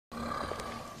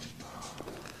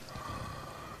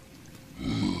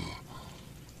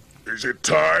Is it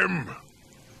time?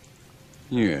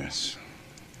 Yes.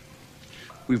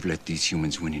 We've let these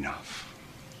humans win enough.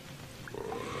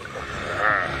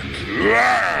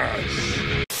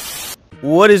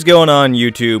 What is going on,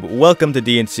 YouTube? Welcome to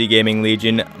D&CGaming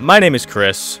Legion. My name is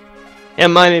Chris.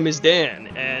 And my name is Dan,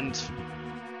 and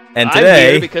today,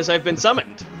 I'm here because I've been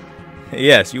summoned.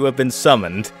 Yes, you have been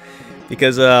summoned.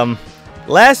 Because,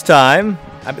 last time,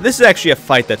 this is actually a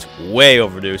fight that's way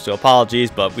overdue, so apologies,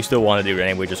 but we still want to do it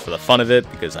anyway just for the fun of it,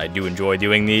 because I do enjoy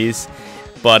doing these.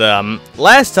 But,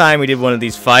 last time we did one of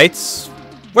these fights,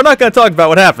 we're not going to talk about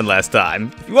what happened last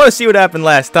time. If you want to see what happened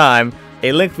last time,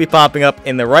 a link will be popping up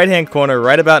in the right-hand corner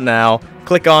right about now.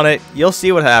 Click on it, you'll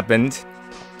see what happened,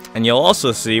 and you'll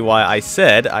also see why I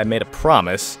said I made a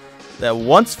promise that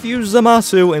once Fuse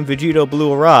Zamasu and Vegito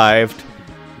Blue arrived,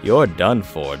 you're done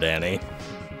for, Danny.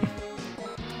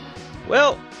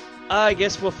 Well, I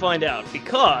guess we'll find out,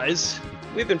 because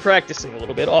we've been practicing a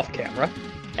little bit off camera,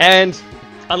 and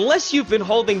unless you've been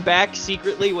holding back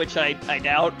secretly, which I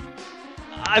doubt,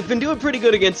 I've been doing pretty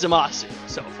good against Zamasu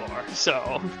so far,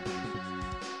 so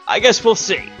I guess we'll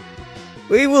see.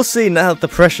 We will see now that the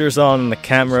pressure's on and the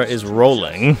camera is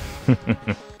rolling.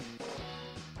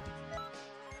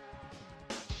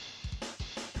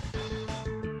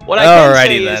 What I can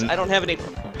say is I don't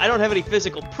have any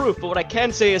physical proof, but what I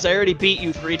can say is I already beat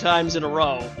you 3 times in a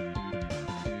row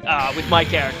with my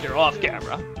character off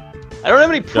camera. I don't have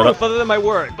any proof other than my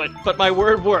word, but my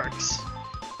word works.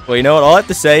 Well, you know what? All I have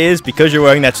to say is because you're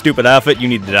wearing that stupid outfit, you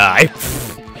need to die.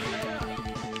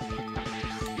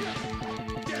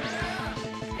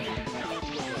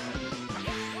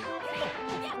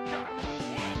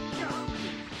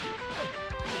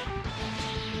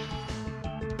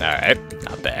 Alright,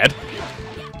 not bad.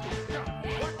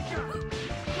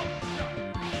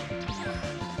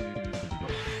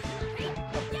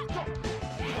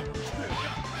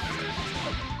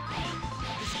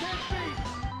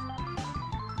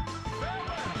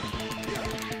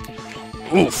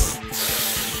 Oof.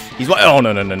 He's like, oh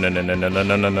no.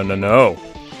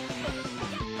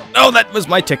 Oh, that was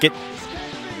my ticket.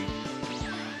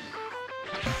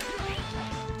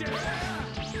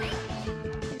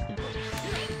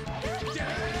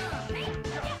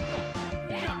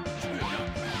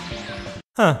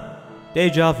 Huh.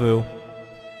 Deja vu.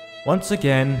 Once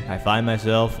again, I find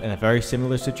myself in a very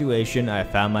similar situation I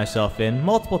have found myself in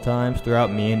multiple times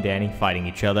throughout me and Danny fighting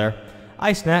each other.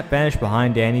 I snap vanish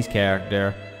behind Danny's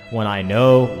character when I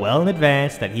know well in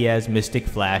advance that he has Mystic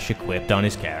Flash equipped on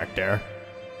his character.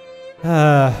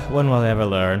 When will I ever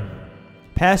learn?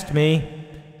 Past me,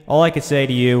 all I can say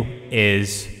to you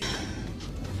is...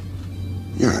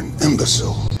 You're an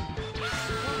imbecile.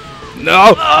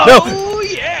 No! Oh,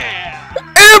 yeah!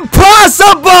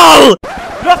 Impossible!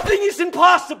 Nothing is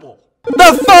impossible!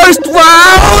 The first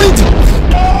round!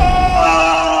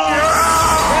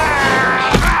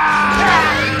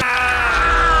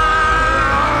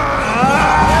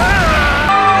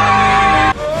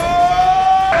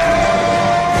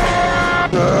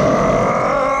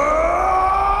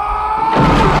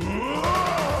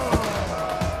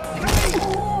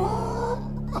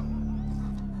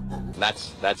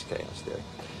 That's chaos theory.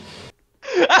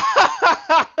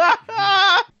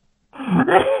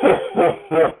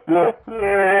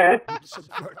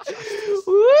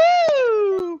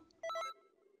 Woo!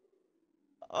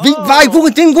 Vì vài vụ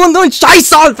tình quân tôi sai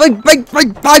sót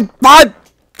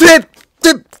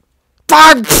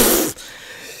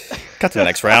Cut to the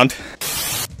next round.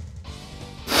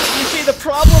 You see, the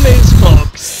problem is,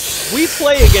 folks, we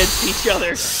play against each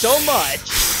other so much.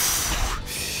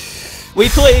 We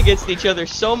play against each other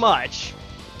so much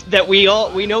that we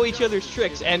know each other's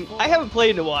tricks, and I haven't played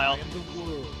in a while,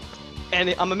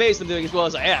 and I'm amazed I'm doing as well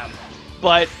as I am,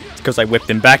 but... It's because I whipped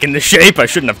him back into shape, I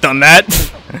shouldn't have done that.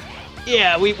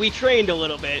 Yeah, we trained a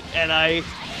little bit, and I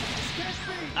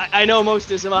know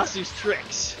most of Zamasu's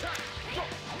tricks.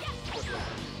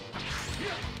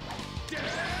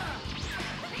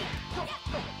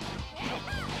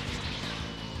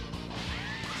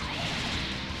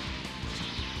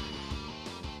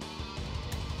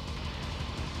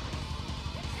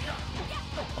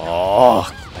 Oh,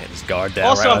 lay his guard down.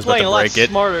 Also, right, I'm playing a lot it.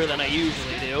 smarter than I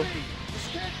usually do.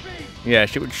 Yeah,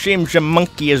 it would seem the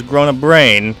monkey has grown a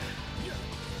brain.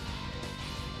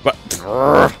 But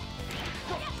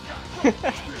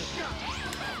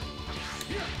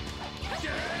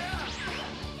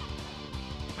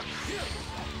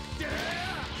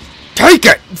take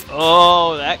it!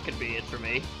 Oh, that could be it for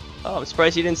me. Oh, I'm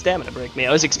surprised you didn't stamina break me.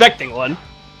 I was expecting one.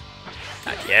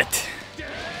 Not yet.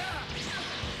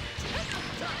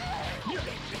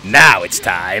 Now it's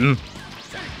time.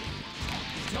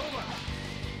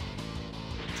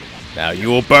 Now you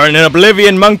will burn in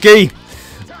oblivion, monkey!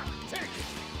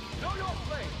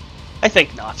 I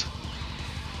think not.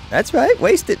 That's right,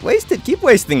 waste it, keep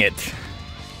wasting it.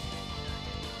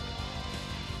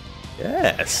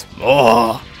 Yes,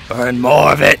 more! Burn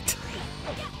more of it!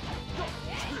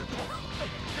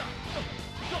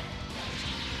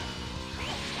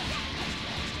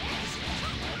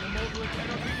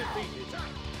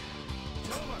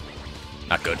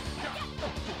 Not good.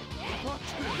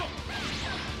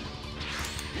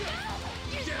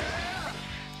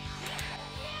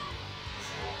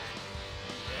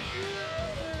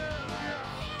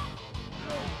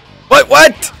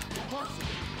 What?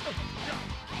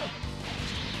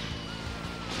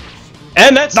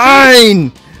 And that's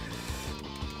 9!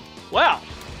 Wow.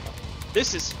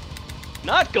 This is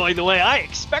not going the way I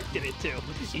expected it to.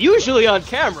 Usually on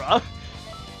camera,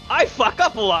 I fuck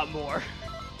up a lot more.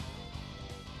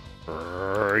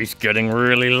 He's getting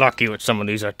really lucky with some of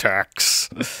these attacks.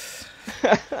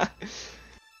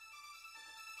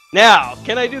 Now,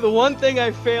 can I do the one thing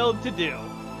I failed to do?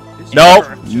 No,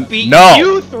 Beat no,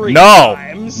 you 3 no,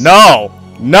 times. no.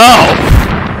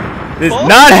 This is Folks,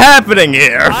 not happening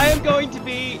here. I am going to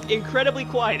be incredibly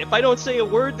quiet. If I don't say a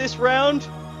word this round,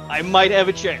 I might have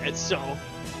a chance, so...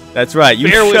 That's right, you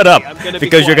Bear with shut me, up, I'm gonna be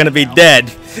because you're quiet gonna be now.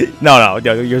 dead. No,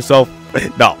 you're so...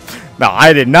 No,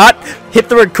 I did not hit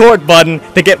the record button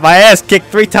to get my ass kicked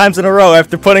 3 times in a row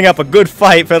after putting up a good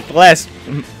fight for the last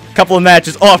couple of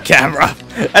matches off camera.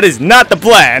 That is not the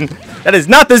plan. That is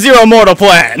not the Zero Mortal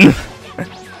plan.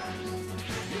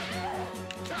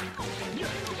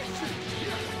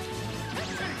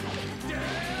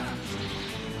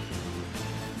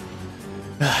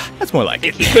 That's more like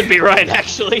it. You could be right,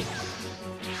 actually.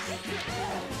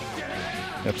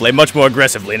 I'm gonna play much more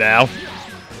aggressively now.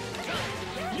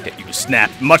 Get you to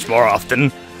snap much more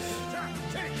often.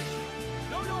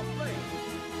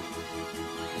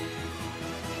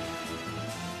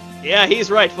 Yeah, he's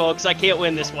right, folks. I can't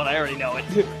win this one. I already know it.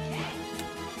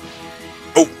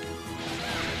 Oh!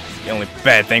 The only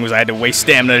bad thing was I had to waste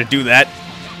stamina to do that.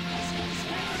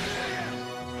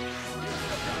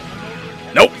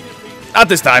 Nope! Not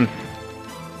this time.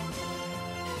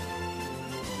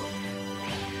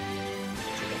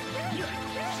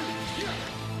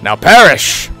 Now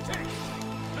perish!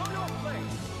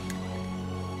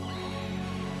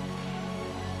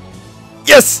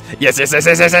 Yes! Yes!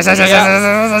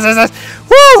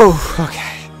 Woo!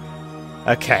 Okay.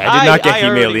 Okay, I did not get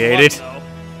humiliated.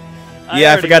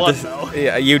 Yeah, I forgot to.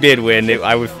 Yeah, you did win.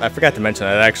 I forgot to mention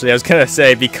that actually. I was gonna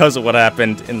say because of what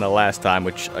happened in the last time,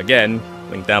 which again,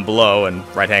 link down below and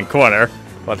right-hand corner.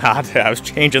 But not. I was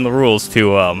changing the rules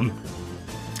to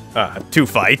 2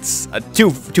 fights,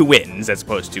 2 wins as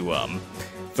opposed to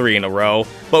 3 in a row.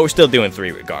 But we're still doing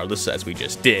 3 regardless, as we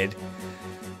just did.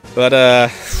 But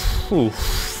whew,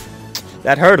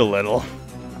 that hurt a little.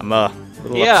 I'm a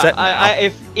little upset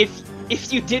now.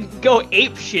 If you didn't go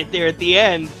ape shit there at the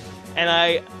end, and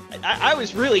I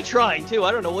was really trying too.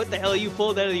 I don't know what the hell you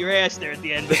pulled out of your ass there at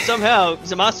the end, but somehow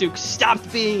Zamasu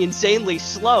stopped being insanely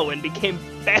slow and became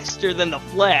faster than the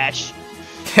Flash.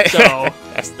 So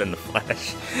faster than the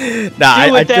Flash. Nah,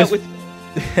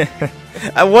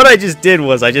 what I just did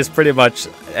was I just pretty much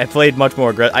played much more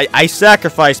aggressive. I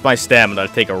sacrificed my stamina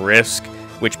to take a risk,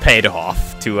 which paid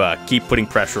off to keep putting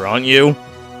pressure on you.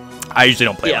 I usually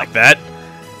don't play like that.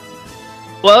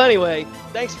 Well, anyway,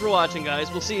 thanks for watching,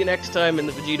 guys. We'll see you next time in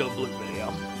the Vegito Blue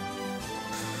video.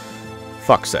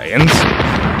 Fuck Saiyans.